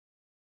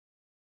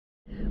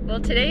Well,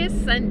 today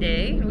is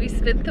Sunday. We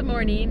spent the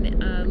morning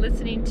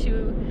listening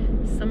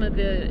to some of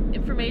the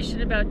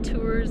information about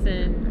tours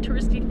and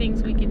touristy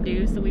things we can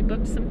do. So we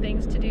booked some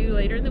things to do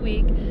later in the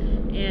week,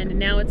 and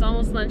now it's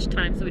almost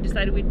lunchtime, so we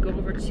decided we'd go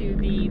over to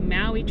the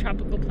Maui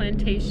Tropical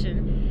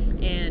Plantation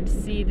and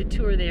see the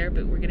tour there.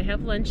 But we're going to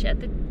have lunch at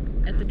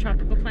the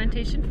Tropical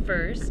Plantation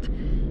first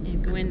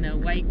and go in the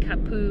White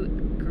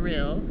Kapu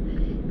Grill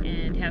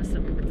and have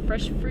some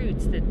fresh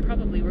fruits that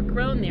probably were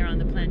grown there on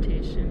the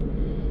plantation.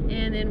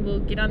 And then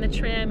we'll get on the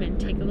tram and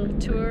take a little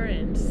tour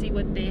and see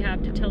what they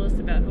have to tell us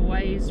about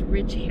Hawaii's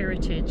rich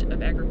heritage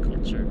of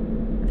agriculture.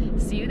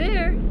 See you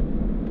there!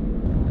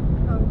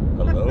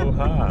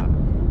 Aloha!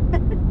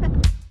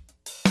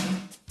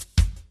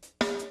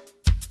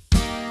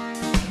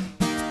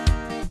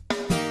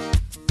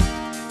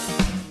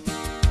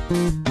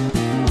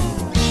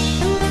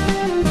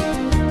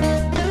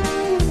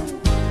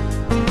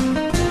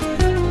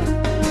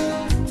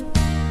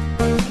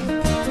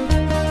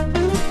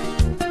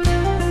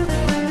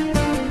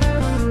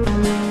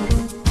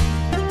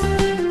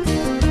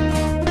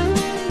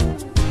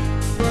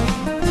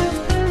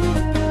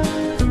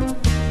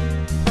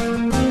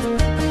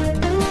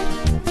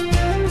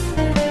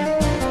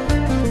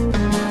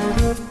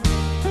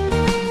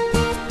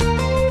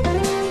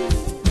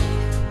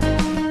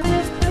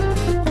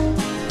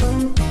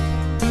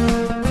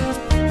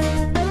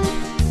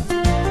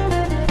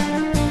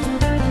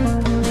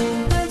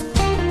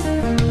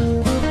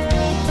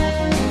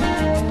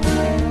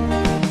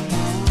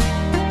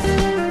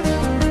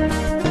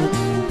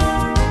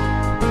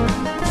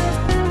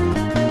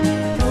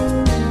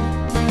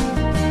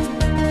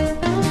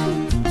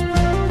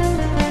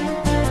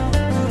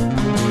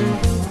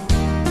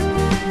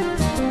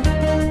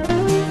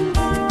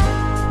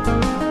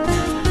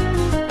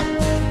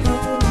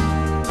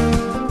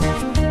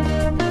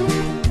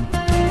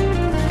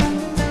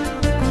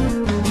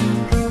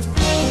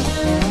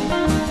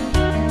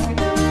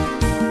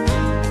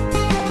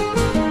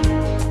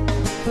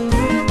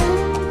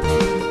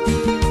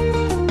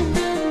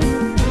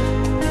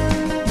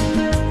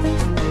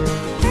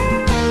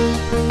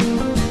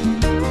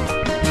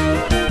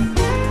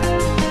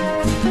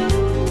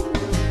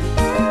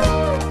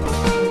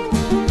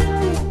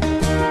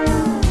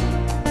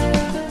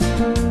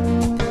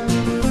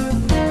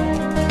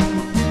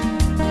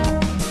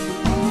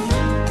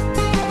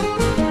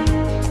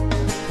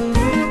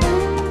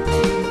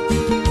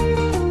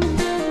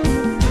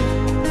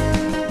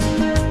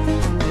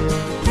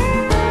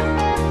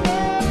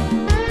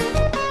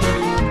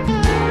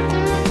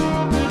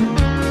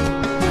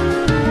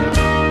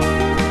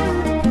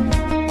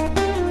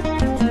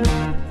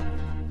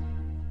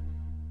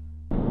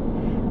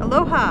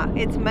 Aloha!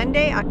 It's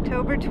Monday,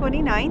 October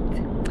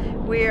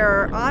 29th.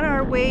 We're on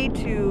our way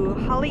to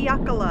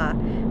Haleakala,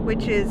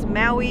 which is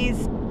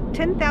Maui's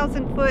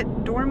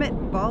 10,000-foot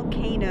dormant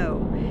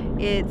volcano.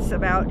 It's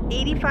about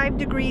 85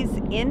 degrees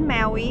in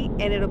Maui,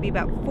 and it'll be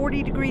about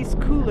 40 degrees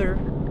cooler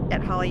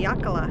at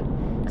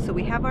Haleakala. So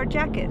we have our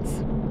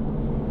jackets.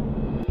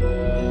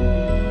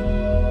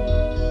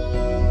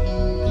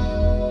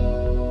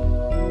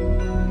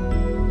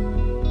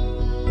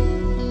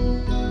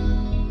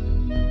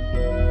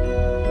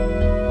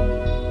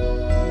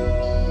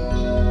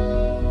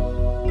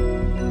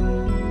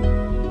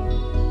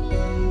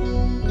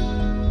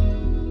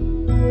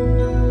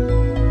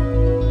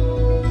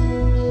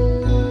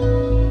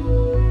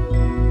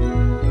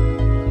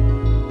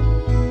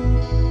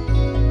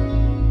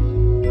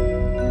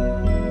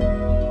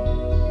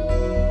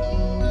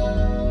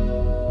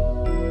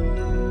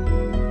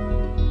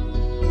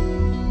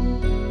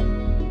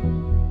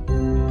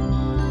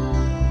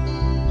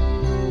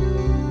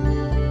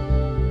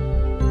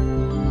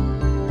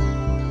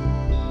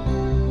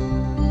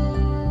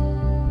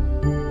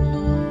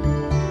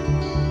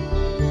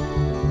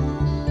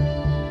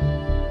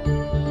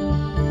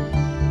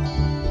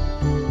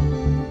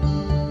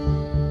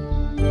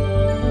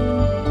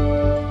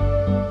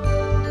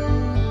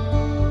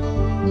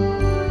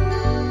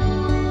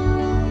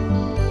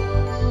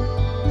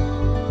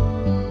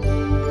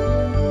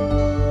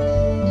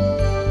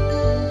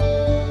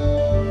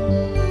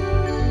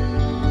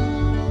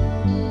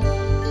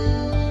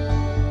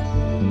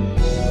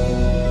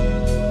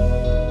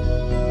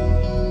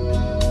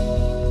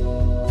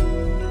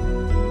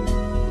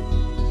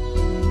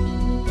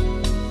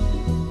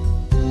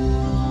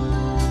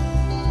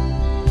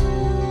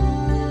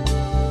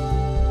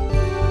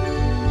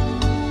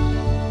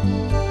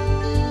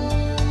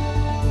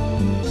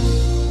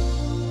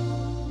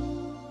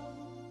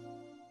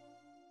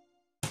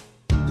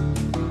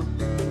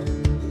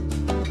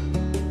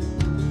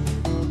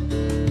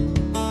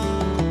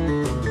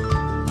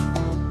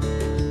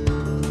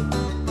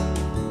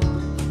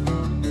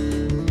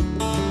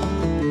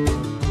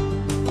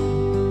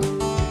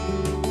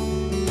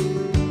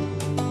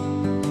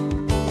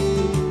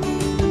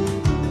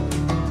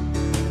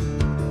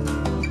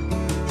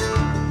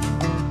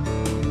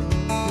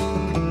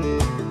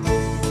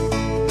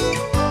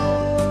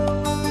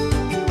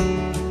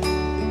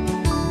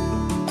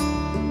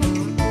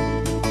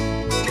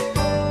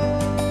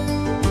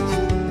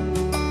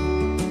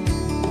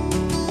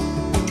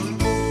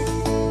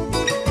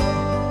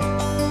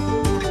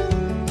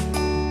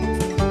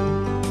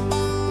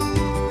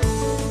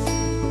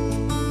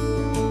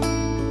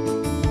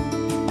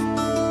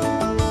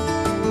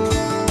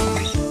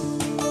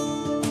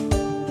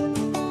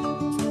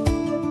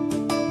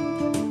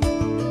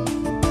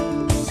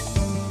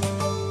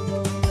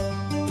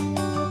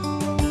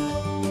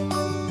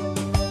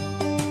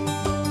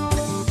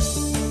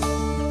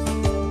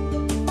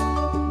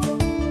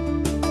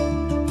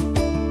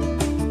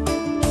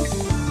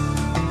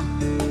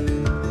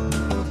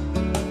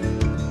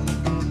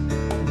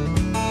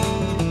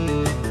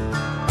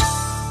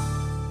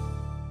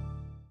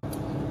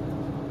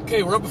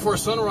 we're up before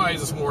sunrise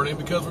this morning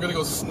because we're going to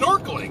go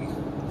snorkeling.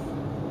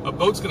 A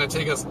boat's going to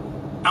take us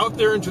out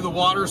there into the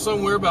water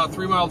somewhere about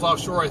 3 miles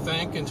offshore, I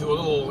think, into a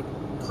little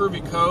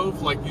curvy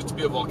cove like used to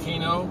be a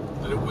volcano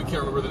that we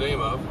can't remember the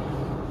name of.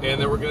 And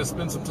then we're going to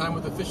spend some time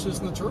with the fishes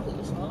and the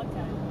turtles.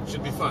 Molokai.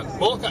 Should be fun.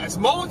 Molokai. It's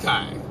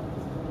Molokai.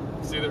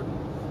 See there?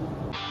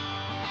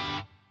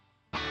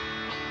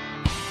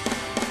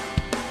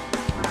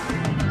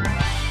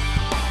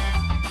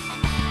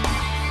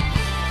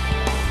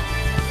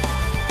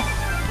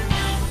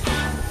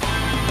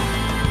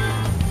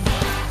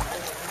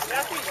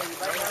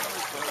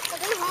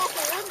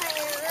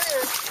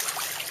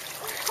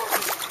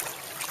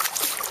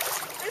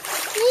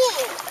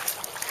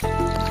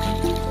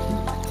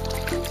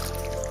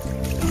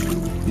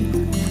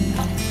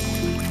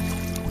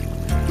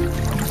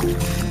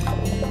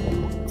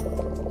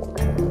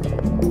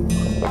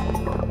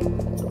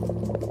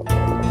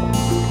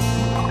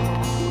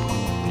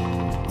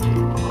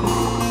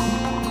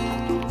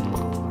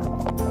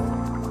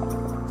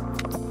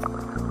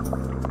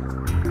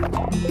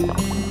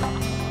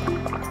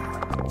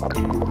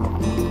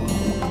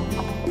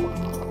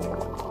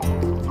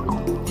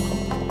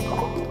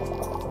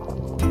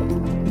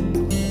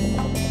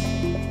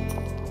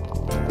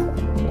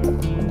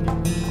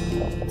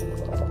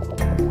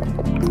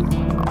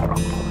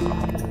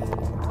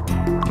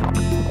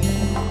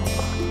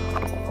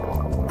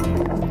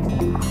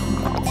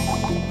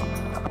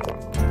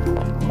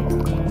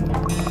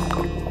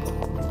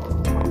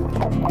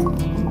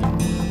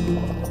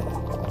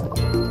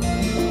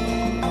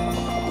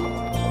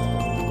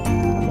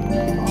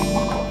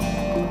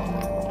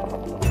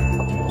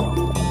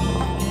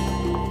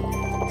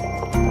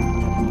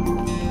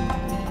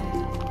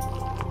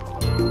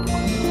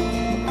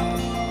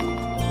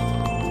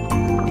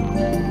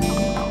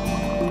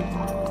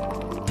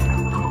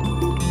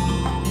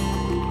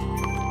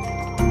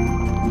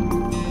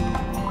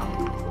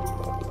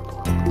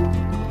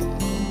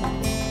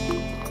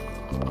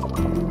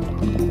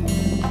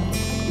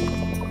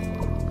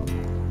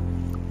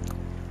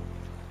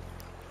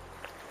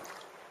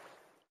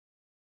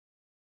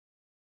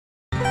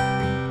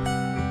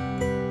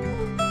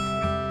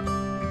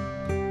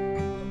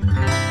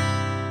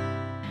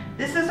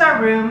 This is our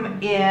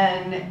room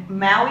in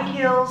Maui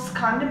Hills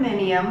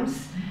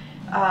condominiums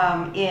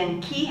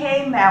in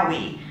Kihei,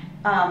 Maui.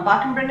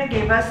 Bach and Brenda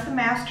gave us the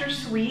master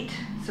suite,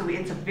 so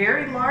it's a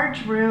very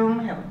large room,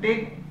 have a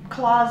big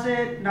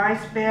closet,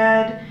 nice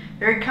bed,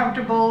 very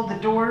comfortable. The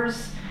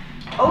doors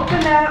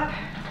open up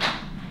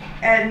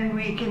and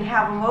we can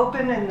have them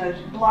open and the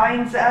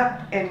blinds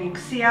up and you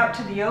can see out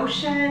to the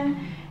ocean,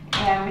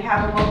 and we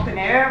have them open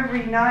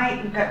every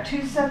night. We've got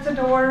 2 sets of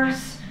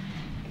doors.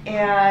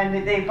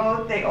 And they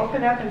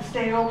open up and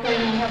stay open.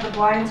 We have the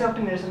blinds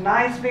open. There's a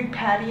nice big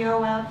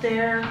patio out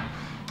there,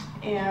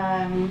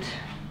 and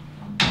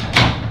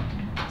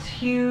it's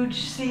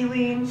huge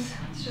ceilings.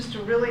 It's just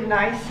a really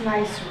nice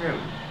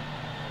room.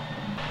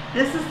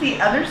 This is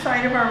the other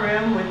side of our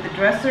room with the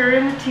dresser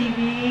and the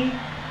TV.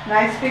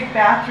 Nice big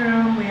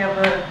bathroom. We have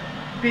a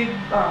big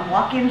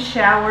walk-in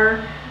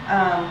shower.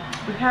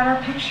 We've had our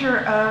picture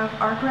of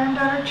our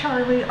granddaughter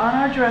Charlie on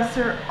our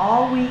dresser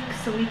all week,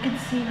 so we could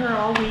see her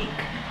all week.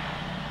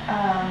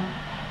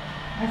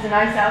 Has a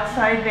nice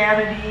outside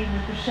vanity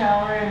with the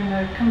shower and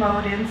the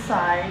commode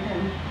inside,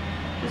 and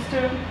just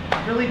a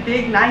really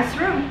big, nice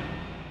room.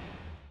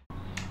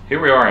 Here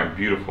we are in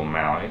beautiful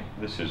Maui.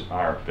 This is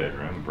our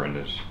bedroom,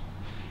 Brenda's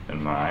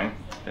and mine.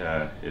 We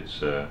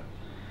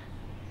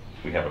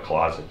have a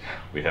closet,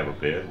 we have a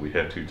bed, we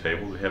have 2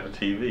 tables, we have a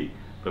TV.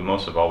 But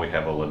most of all, we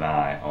have a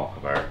lanai off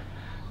of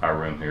our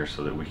room here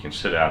so that we can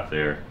sit out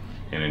there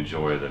and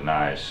enjoy the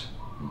nice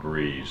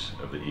breeze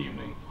of the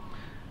evening.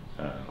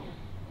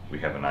 We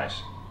have a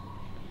nice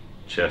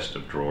chest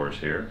of drawers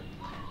here,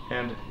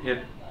 and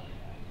it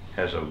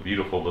has a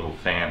beautiful little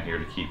fan here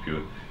to keep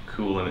you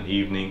cool in the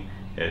evening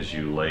as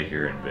you lay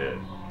here in bed.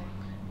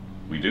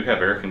 We do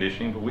have air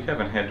conditioning, but we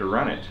haven't had to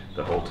run it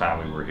the whole time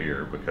we were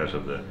here because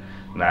of the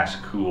nice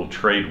cool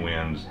trade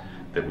winds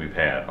that we've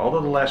had.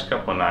 Although the last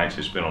couple of nights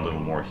it's been a little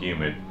more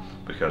humid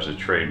because the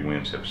trade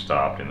winds have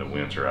stopped and the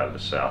winds are out of the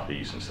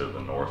southeast instead of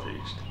the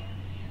northeast.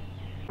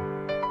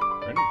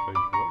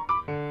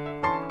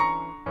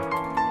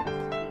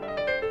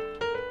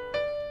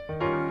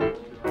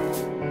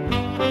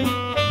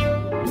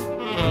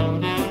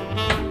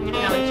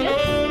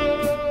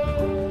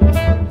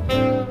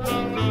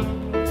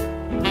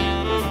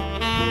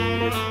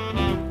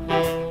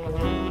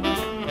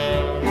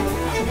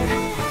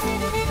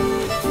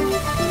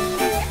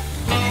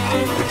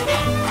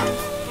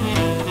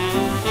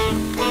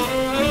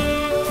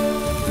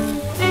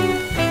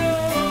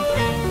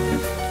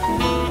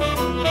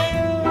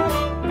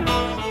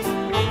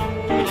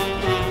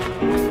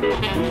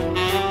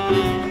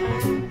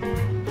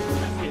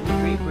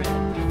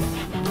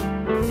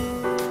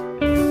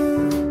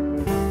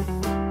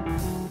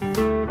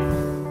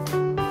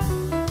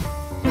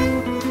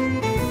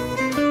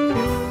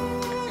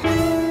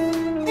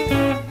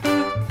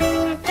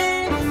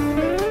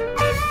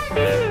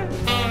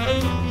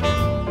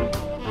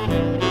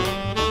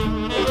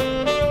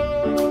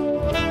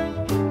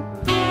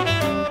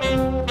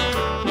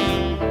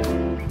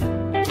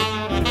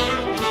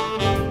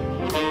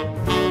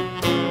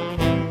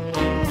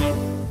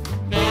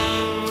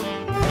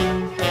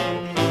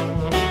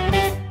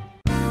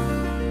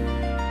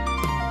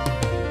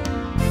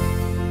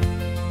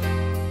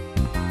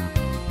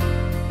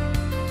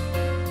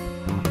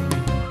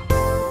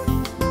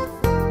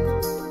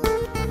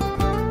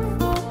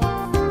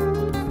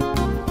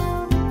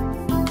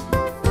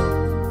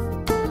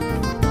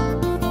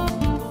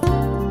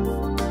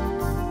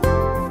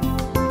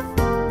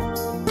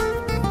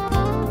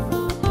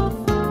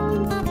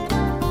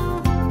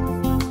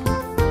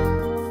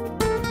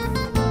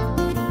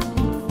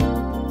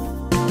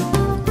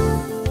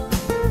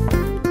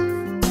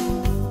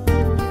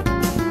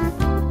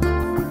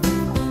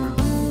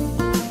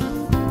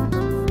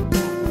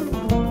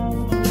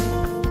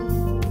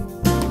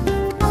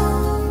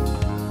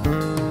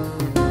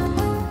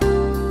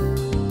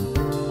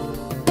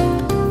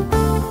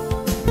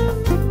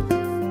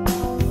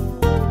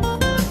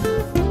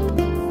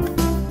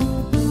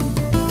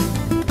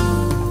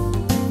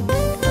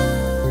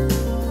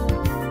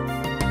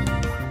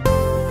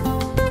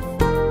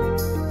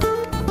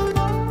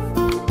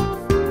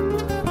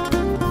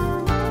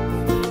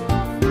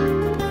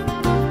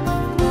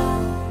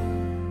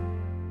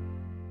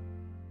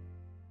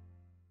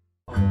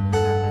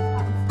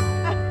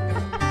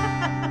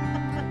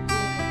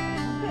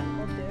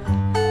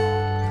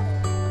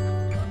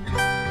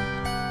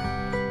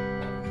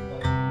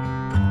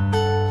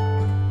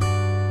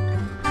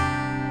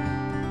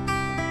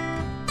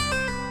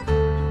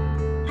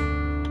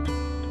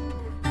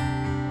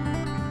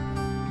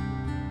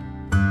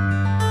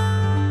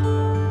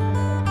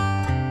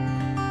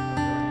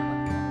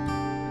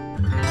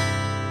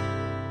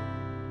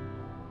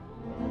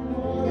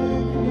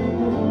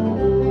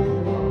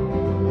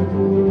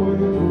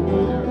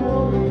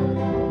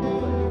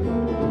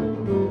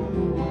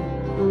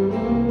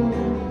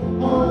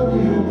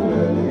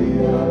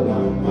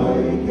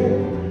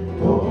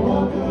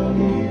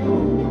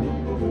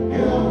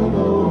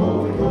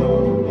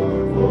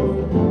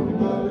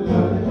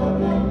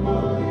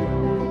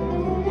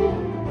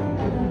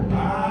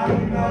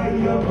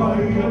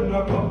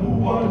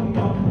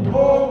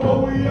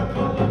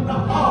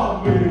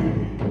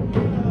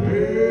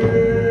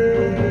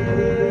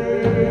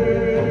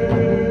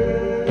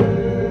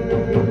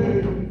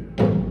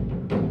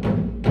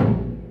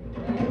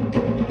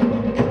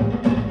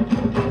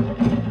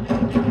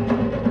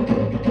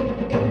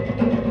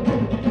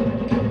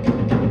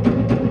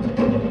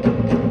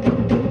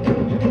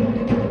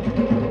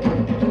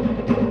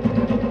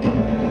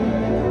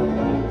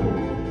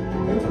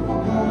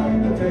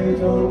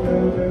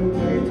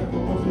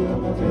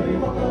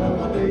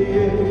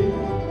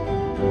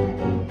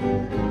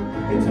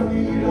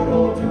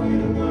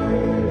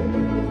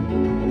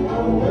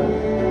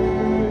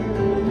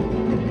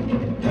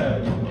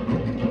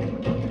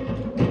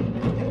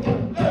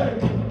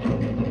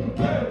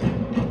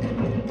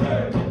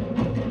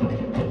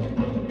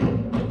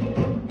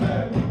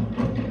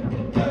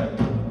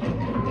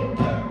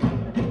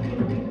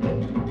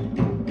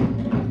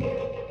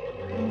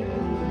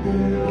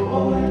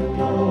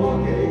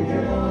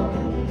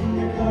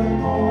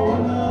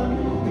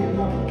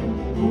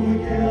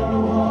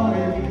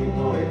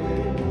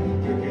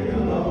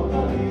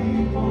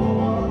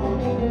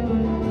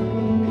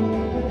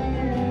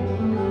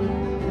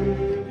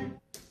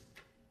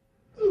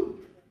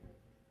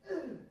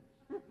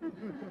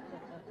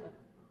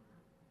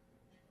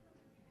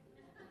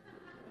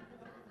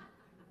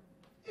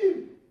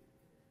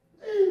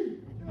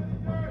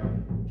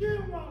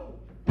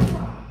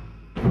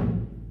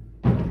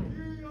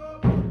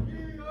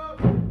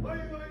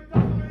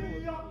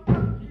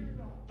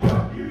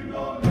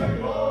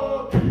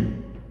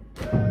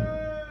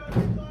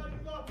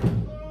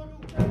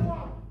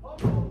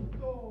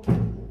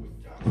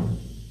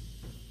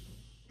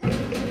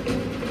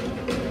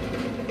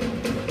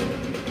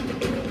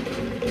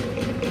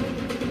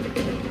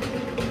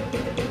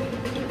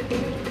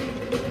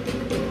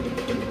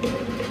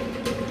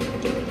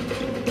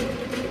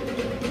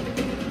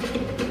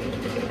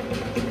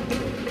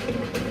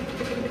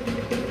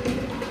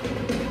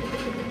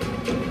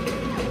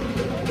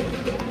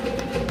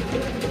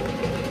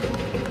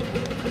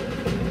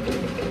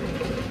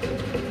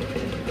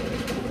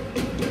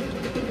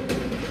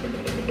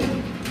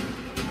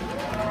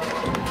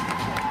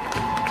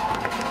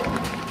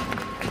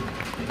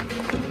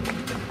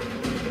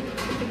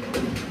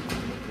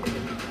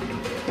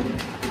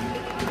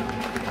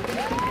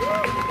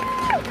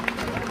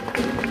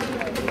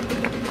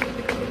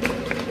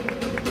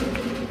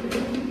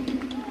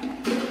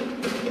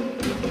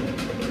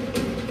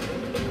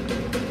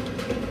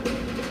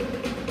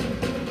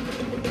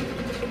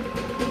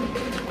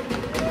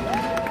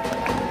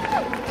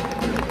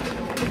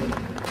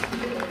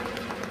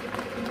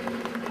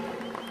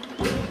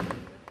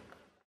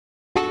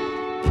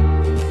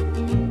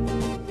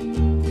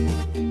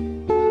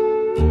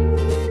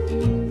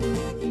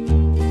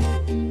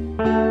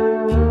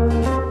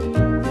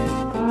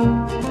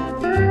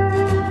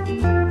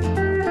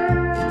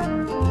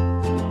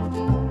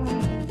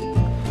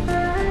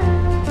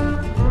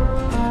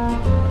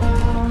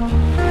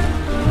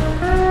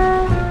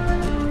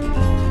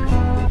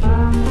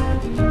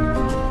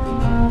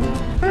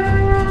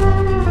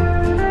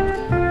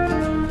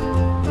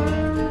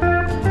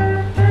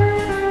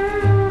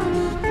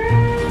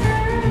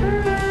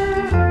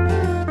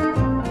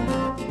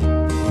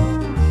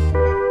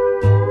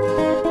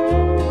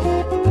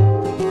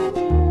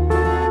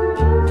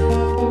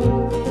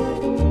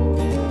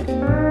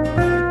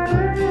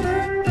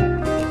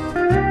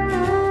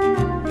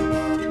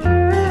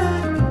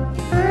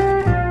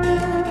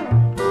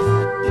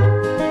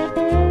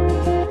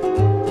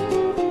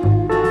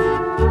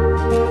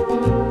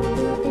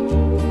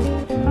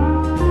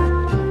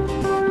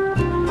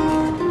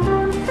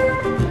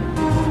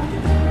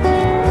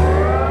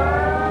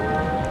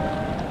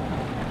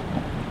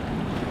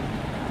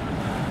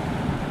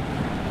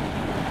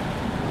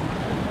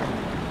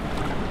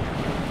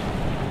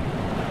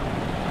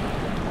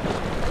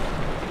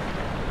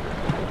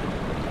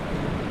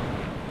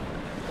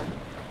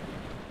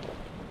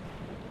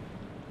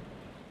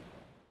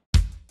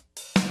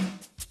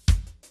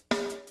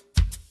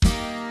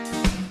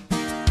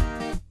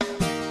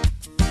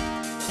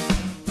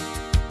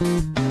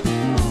 Mm-hmm.